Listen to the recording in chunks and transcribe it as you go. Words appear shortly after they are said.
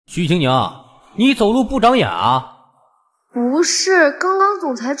徐晴晴，你走路不长眼啊？不是，刚刚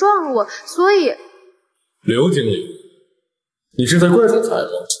总裁撞了我，所以。刘经理，你是在怪总裁吗？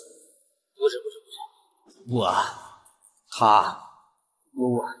不是，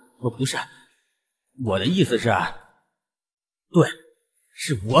我不是，我的意思是，对，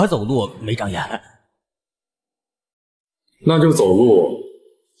是我走路没长眼。那就走路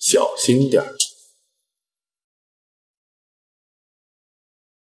小心点儿。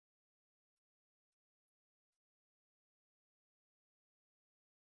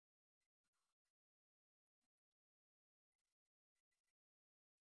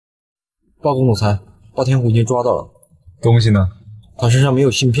报告总裁，霸天虎已经抓到了。东西呢？他身上没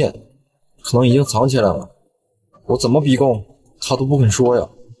有芯片，可能已经藏起来了。我怎么逼供，他都不肯说呀。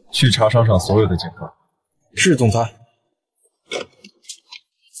去查商场所有的警告。是总裁。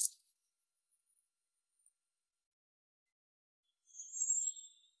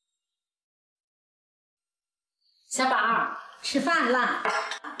小宝，吃饭啦！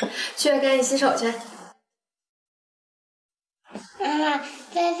去，赶紧洗手去。妈妈，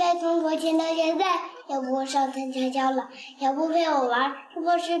菲菲从昨天到现在也不上蹿跷跷了，也不陪我玩，是不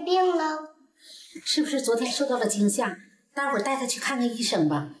是病了？是不是昨天受到了惊吓？待会儿带她去看看医生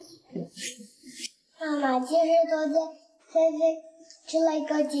吧。妈妈，其实昨天菲菲吃了一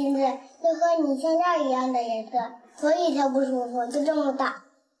颗金子，就和你项链一样的颜色，所以才不舒服，就这么大。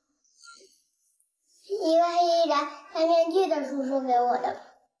一个黑衣人戴面具的叔叔给我的。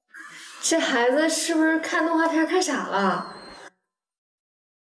这孩子是不是看动画片看傻了？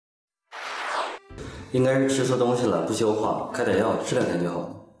应该是吃错东西了，不消化，开点药，吃2天就好。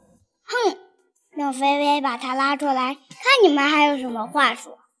哼，让菲菲把他拉出来，看你们还有什么话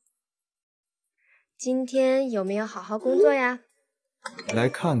说。今天有没有好好工作呀？来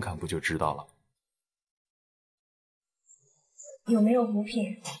看看不就知道了。有没有补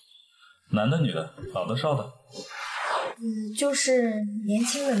品？男的女的，老的少的？就是年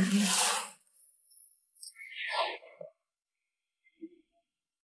轻的男的。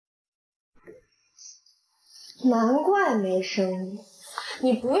难怪没生意。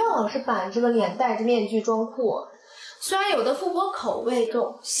你不要老是板着个脸戴着面具装酷。虽然有的富婆口味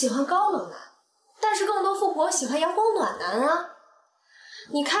重，喜欢高冷男，但是更多富婆喜欢阳光暖男啊。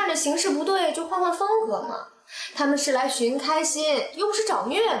你看着形势不对就换换风格嘛。他们是来寻开心，又不是找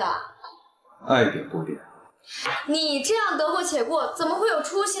虐的。爱点不点。你这样得过且过，怎么会有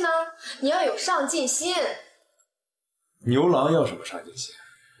出息呢？你要有上进心。牛郎要什么上进心？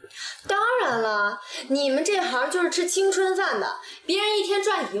当然了，你们这行就是吃青春饭的，别人一天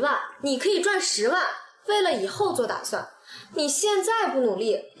赚1万，你可以赚10万，为了以后做打算。你现在不努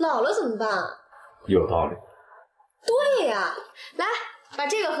力，老了怎么办？有道理。对呀，来，把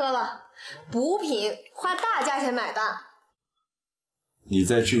这个喝了，补品，花大价钱买的。你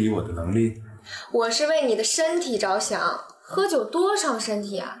在质疑我的能力？我是为你的身体着想，喝酒多伤身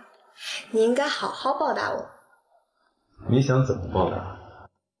体啊！你应该好好报答我。你想怎么报答？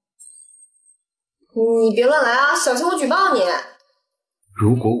你别乱来啊，小心我举报你。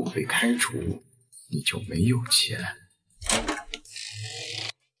如果我被开除，你就没有钱。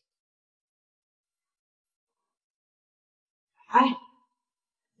哎，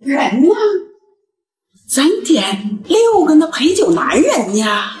人呢？咱店6个那陪酒男人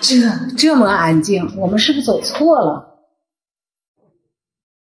呢？这么安静，我们是不是走错了？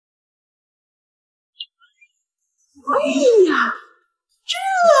哎呀，这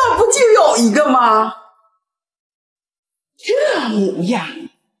不就有一个吗？这模样，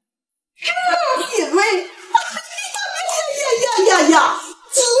这品味，呀，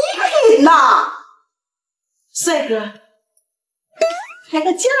极品呐！帅哥，开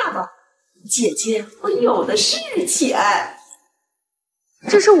个价吧，姐姐我有的是钱。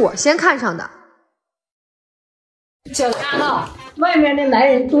这是我先看上的。小丫头，外面那男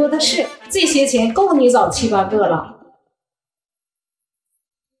人多的是，这些钱够你找7、8个了。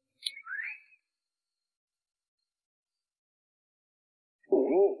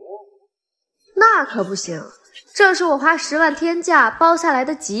那可不行，这是我花10万天价包下来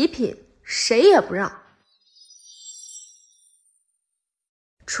的极品，谁也不让。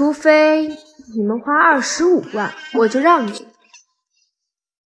除非你们花25万，我就让你。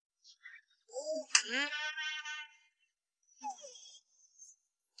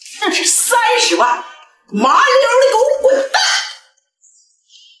这是30万，麻溜的给我滚蛋！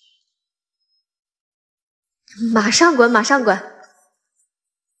马上滚，马上滚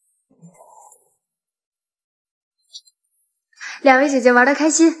！2位姐姐玩得开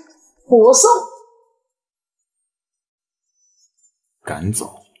心，不送。赶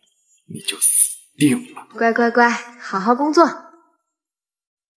走，你就死定了。乖乖乖，好好工作。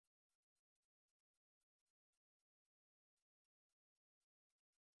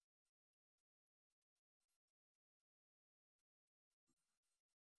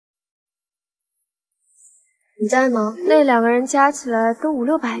你在吗？那2个人加起来都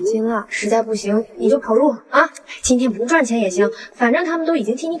500-600斤了，实在不行你就跑路啊！今天不赚钱也行，反正他们都已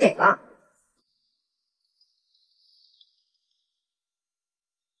经替你给了。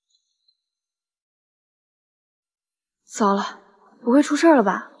糟了，不会出事了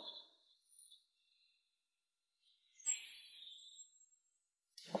吧？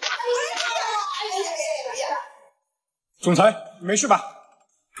总裁，你没事吧？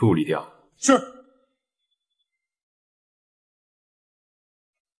处理掉。是。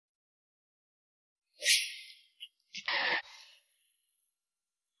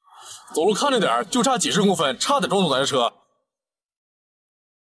走路看着点，就差几十公分，差点撞总裁的车。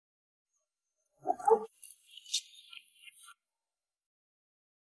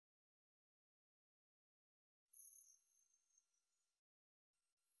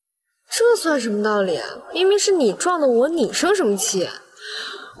这算什么道理啊？明明是你撞的我，你生什么气？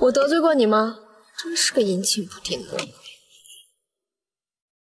我得罪过你吗？真是个阴晴不定的。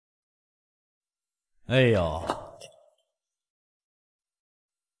哎呦，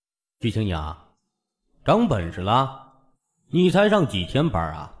徐青娘，长本事了！你才上几天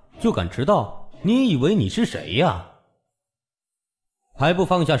班啊，就敢迟到？你以为你是谁呀？还不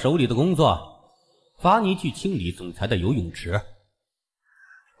放下手里的工作，罚你去清理总裁的游泳池。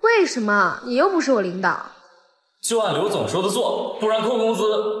为什么？你又不是我领导。就按刘总说的做，不然扣工资。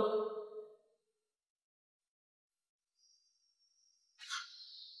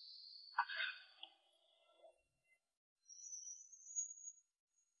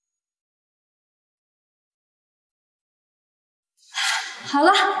好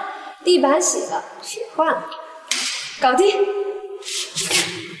了，地板洗了，水换了，搞定。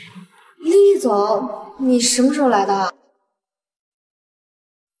厉总，你什么时候来的？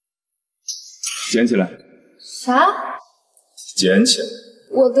捡起来。啥？捡起来。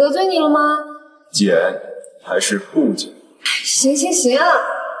我得罪你了吗？捡还是不捡？行行行啊！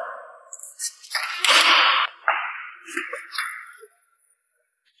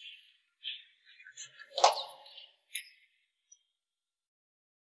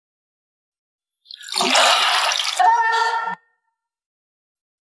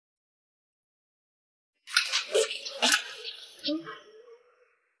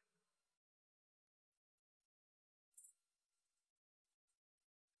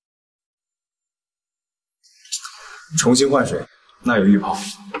重新换水，那有浴泡，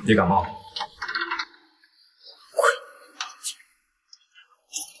别感冒。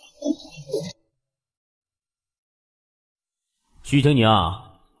徐青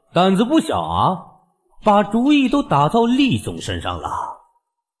娘，胆子不小啊，把主意都打到厉总身上了，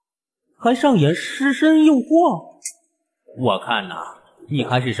还上演失身诱惑。我看呐，你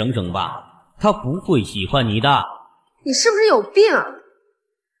还是省省吧，他不会喜欢你的。你是不是有病啊？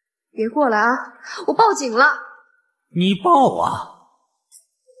别过来啊！我报警了。你报啊！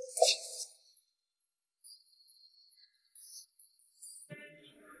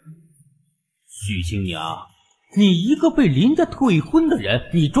许青娘，你一个被林家退婚的人，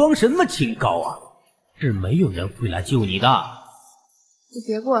你装什么清高啊？是没有人会来救你的。你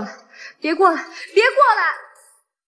别过来！别过来！别过来！